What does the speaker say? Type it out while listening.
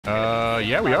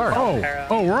Yeah, we are.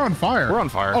 Oh, we're on fire. We're on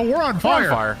fire. Oh, we're on fire.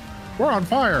 We're on fire. We're on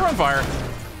fire. We're on fire.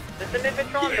 This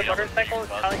individual on the motorcycle is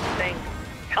saying,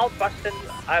 Cal Bustin,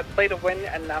 I played to win,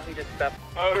 and now he just stepped.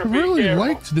 I really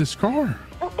liked this car.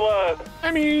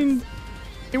 I mean,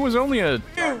 it was only a...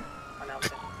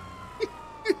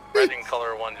 Red and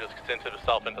color one just centered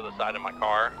itself into the side of my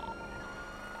car.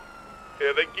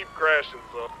 Yeah, they keep crashing,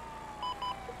 so.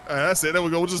 That's it. There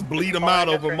we go. We'll just bleed them out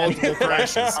over multiple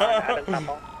crashes.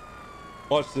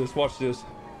 Watch this. Watch this.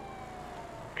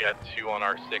 We got 2 on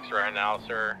our 6 right now,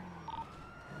 sir.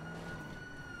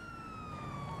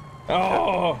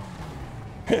 Oh!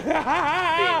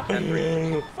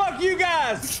 Fuck you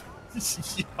guys! Yo,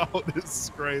 this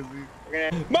is crazy.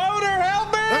 Motor,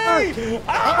 help me! To be honest,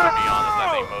 I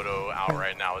think Moto out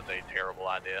right now is a terrible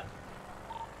idea.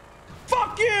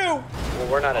 Fuck you! Well,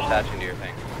 we're not attaching to your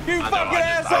thing. You fucking I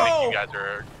asshole! think you guys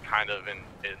are kind of in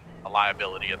a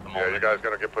liability at the moment. Yeah, you guys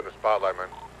gonna get put in the spotlight, man.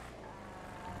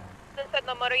 Said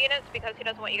no motor units because he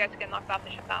doesn't want you guys to get knocked off the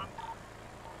ship down.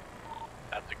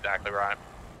 That's exactly right.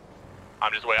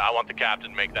 I'm just waiting. I want the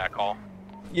captain to make that call.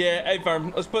 Yeah, hey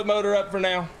firm, let's put motor up for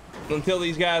now until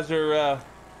these guys are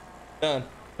done,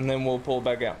 and then we'll pull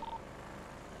back out.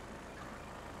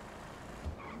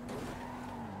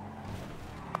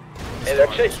 Hey, they're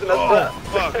chasing us. Oh,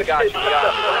 fuck. Got you.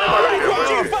 That's what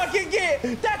you fucking get!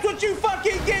 That's what you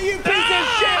fucking get, you piece of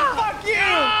shit! Fuck you!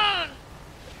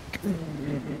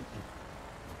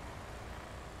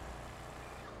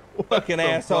 Fucking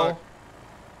asshole.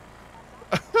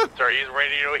 Sir, he's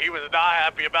ready. He was not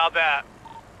happy about that.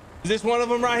 Is this one of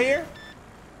them right here?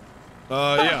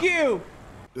 Yeah. Fuck you!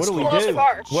 What do we do?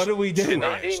 What do we do?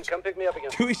 Dean, come pick me up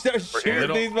again. Do we start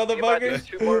shooting these motherfuckers?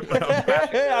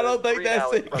 I don't think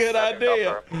that's a good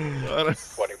idea. They're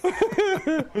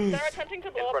attempting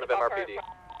to blow up the MRPD.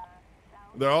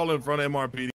 They're all in front of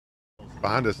MRPD.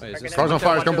 Behind us. Wait, Cars on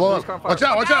fire. It's gonna blow up. Watch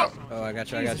out. Watch out. Oh, I got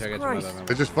you.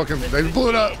 They just fucking, they blew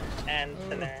it up. And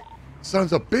there.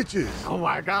 Sons of bitches. Oh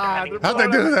my God. How'd they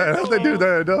do that? How'd they do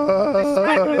that?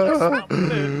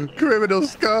 Criminal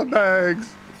scumbags.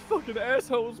 Fucking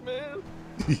assholes, man.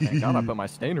 Thank God I put my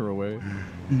stainer away.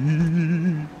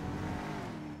 You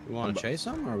want to chase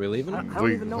them? Or are we leaving them? How are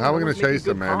we gonna chase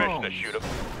them, man? Permission to shoot him.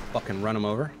 Fucking run them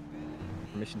over.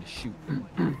 Permission to shoot.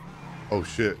 Oh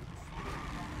shit.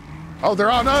 Oh,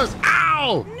 they're on us.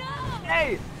 Ow! No!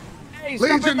 Hey!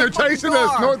 Legion, they're chasing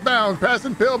us northbound,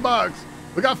 passing pillbox.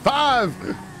 We got 5.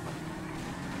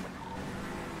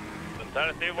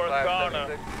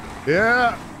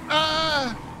 Yeah.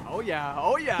 Ah. Oh yeah,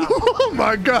 oh yeah. Oh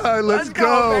my God, let's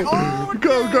go.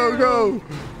 Go.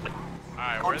 Alright,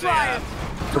 I'm trying.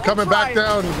 We're coming back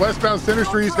down westbound Center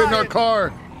Street, he's hitting our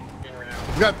car.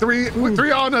 We got 3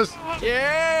 on us.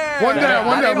 Yeah. One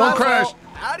down, one crash.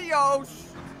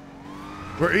 Adios.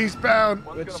 We're eastbound.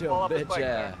 With your bitch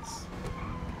ass.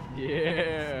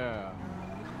 Yeah.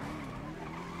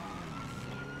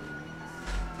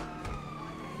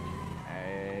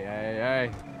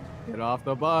 Hey. Get off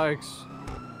the bikes.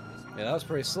 Yeah, that was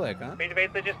pretty slick, huh? We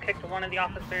basically just kicked one of the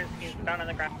officers. He's down on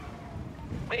the ground.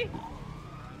 Wait.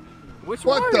 Which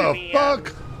What one? the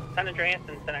fuck? San Andreas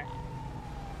and Center.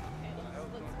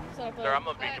 Sir, I'm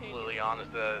gonna be completely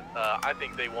honest. I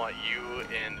think they want you,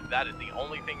 and that is the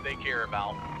only thing they care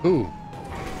about. Who?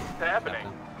 What's happening?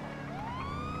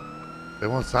 They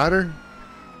want cider?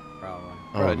 Probably.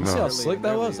 Oh, Bro, you see no. how slick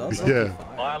that was? That was Yeah.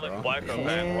 That's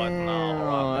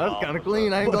kind of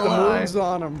clean. I ain't Put gonna the lie. moves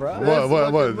on him, bro.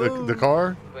 What? The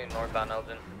car? Between northbound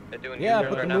Elgin. They're doing Yeah, U-turns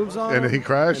put the right now. moves on And him. then he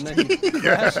crashed? And then he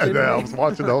crashed into I me. was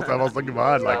watching the whole time. I was looking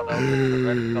behind like,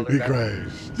 he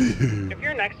crashed. If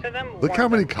you're next to them, Look how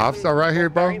many cops are right here,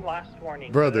 bro. Very last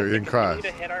warning. Brother, If they in class.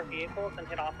 continue to hit our vehicles and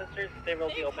hit officers, they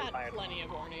will be open fire. Plenty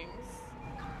of warnings.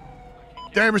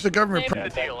 Damn, it's the government. The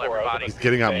deal, everybody. He's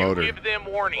getting out You motor. give them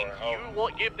warnings. You will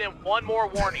give them one more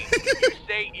warning. You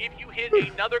say if you hit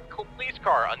another police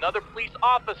car, another police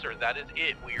officer, that is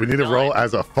it. We need to roll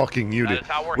as a fucking That unit. is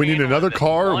how we're We need handling another this.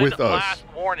 car One with us. last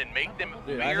warning. Make them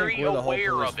Dude, I very think we're the whole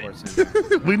aware police of it.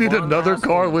 force in We need One another last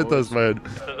car one, with boys. us, man.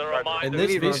 In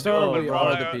this V-Star, we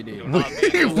are the PD.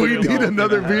 We need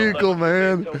another vehicle,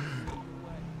 man.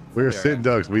 We're sitting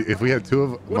ducks. If we had 2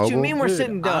 of What mobile. you mean we're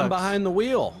sitting ducks? I'm behind the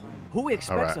wheel. Who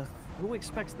expects Alright. Who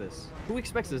expects this? Who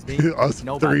expects this, Dean? Us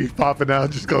Nobody. 3 popping out,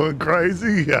 just going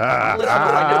crazy.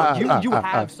 Listen, you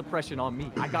have suppression on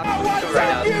me. I got What's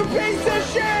up, you piece of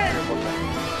shit?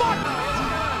 Fuck!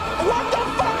 What the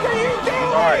fuck are you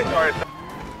doing? Alright. Alright. I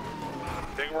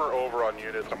think we're over on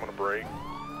units. I'm gonna break.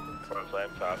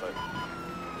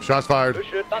 Shots fired.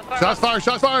 Shots fired.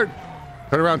 Shots fired.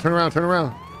 Turn around. Turn around. Turn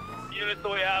around. Units,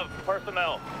 do we have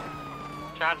personnel?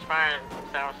 Shots fired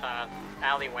south side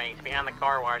alleyways behind the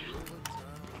car wash.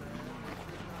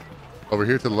 Over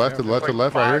here to the left, to the left, to the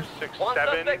left, right here. 6, One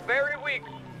 7. suspect very weak.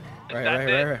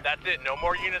 Right. That's it. No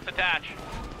more units attached.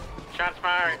 Shots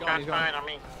fired on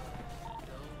me.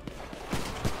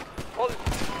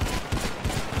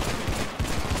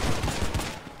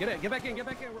 Get back in. We're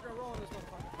gonna roll on this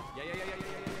motherfucker. Yeah.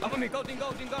 Come with me. Go, Dean,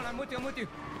 I'm with you.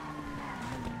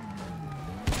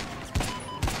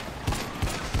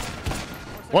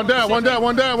 One down. One down.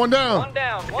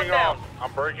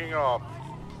 I'm breaking off.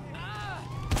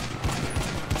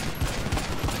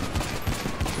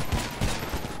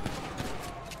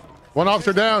 One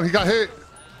officer down. He got hit.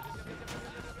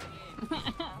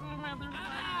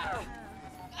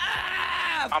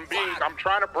 I'm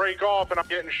trying to break off and I'm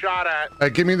getting shot at.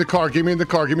 Hey, give me the car.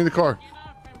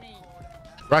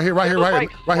 Right here.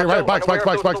 Bikes.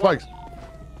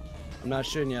 I'm not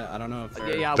shooting yet. I don't know if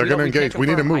they're... Yeah, They're gonna engage. We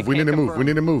need to move.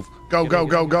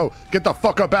 Go. Get the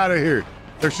fuck up out of here.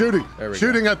 They're shooting.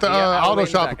 Shooting at the auto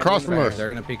shop across from us. They're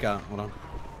gonna peek out. Hold on.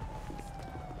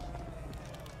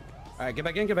 All right, get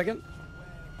back in. Get back in.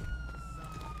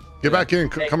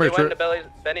 Come here, Trip.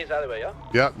 Benny's alleyway, yeah?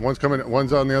 Yeah, one's coming.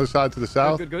 One's on the other side to the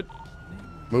south. Good.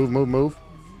 Move.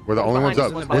 We're the only ones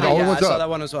up. We're the only ones I saw that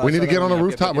one as up. well. We need to get on the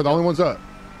rooftop. We're the only ones up.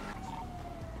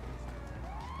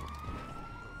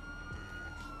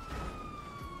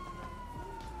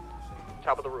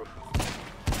 Top of the roof.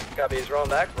 Copy, he's rolling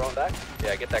back.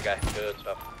 Yeah, get that guy. Good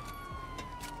stuff.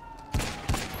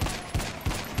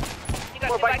 You got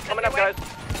More two bikes bikes coming on up, your way? guys.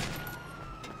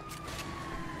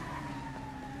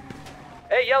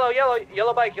 Hey, yellow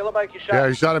bike, you shot. Yeah,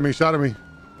 he shot at me.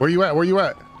 Where you at? Oh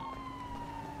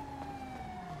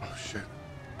shit.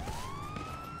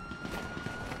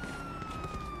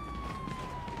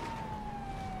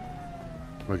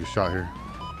 I'm gonna get shot here.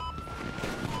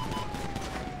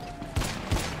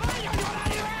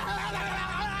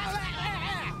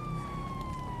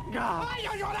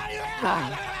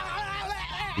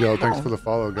 Yo, thanks for the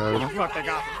follow, guys. You guys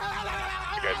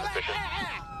sufficient?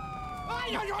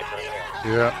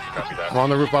 Yeah. I'm on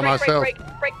the roof by myself. Break. Evil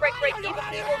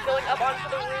going up onto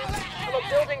the roof of a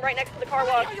building right next to the car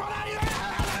wash.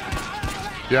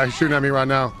 Yeah, he's shooting at me right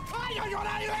now.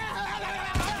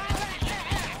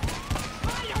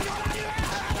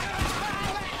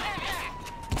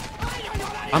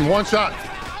 I'm one shot.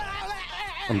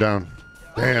 I'm down.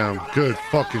 Damn, good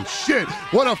fucking shit.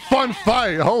 What a fun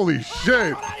fight. Holy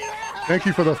shit. Thank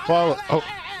you for the follow. Oh.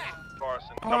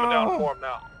 Carson, coming down for him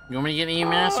now. You want me to get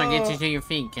EMS or get you to your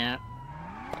feet, Cat?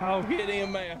 Oh, get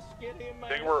EMS. I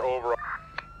think we're over.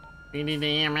 You need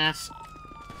the EMS?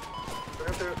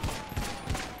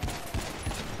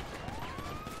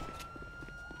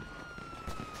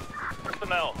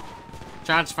 Personnel.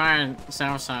 Shots fired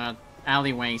south side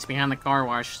alleyways behind the car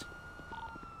wash.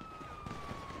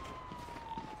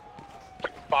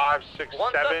 5, 6,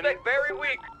 One 7. suspect very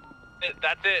weak.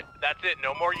 That's it.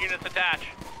 No more units attached.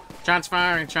 Shots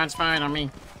fired on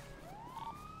me.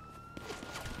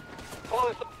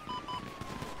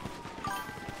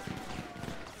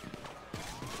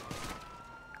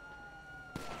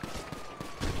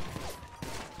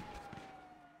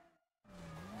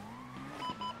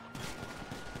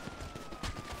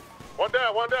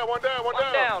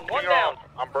 One down.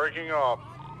 I'm breaking off.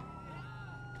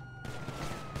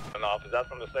 Is that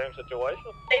from the same situation?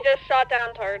 They just shot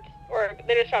down Tards. Or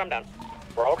they just shot him down.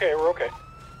 We're okay. You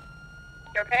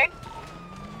okay?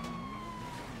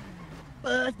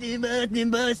 Bustin'.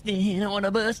 I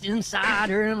wanna bust inside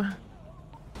him.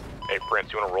 Hey,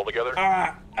 Prince, you want to roll together?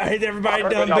 Alright, I hate everybody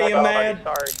done being mad.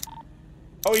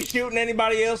 Are we shooting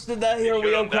anybody else today, or are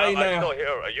we okay now?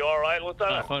 Are you alright,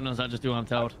 Lieutenant? Fuck knows, I just do what I'm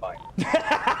told.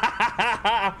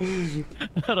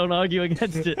 I don't argue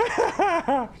against it.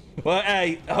 Well,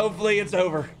 hey, hopefully it's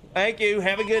over. Thank you.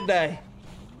 Have a good day.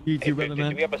 You too, brother, man.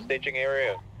 Do we have a staging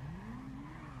area?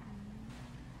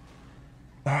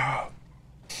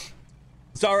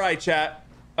 It's all right, chat.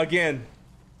 Again,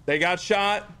 they got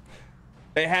shot.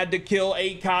 They had to kill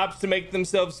 8 cops to make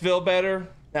themselves feel better.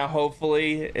 Now,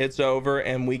 hopefully, it's over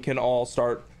and we can all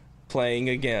start playing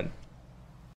again.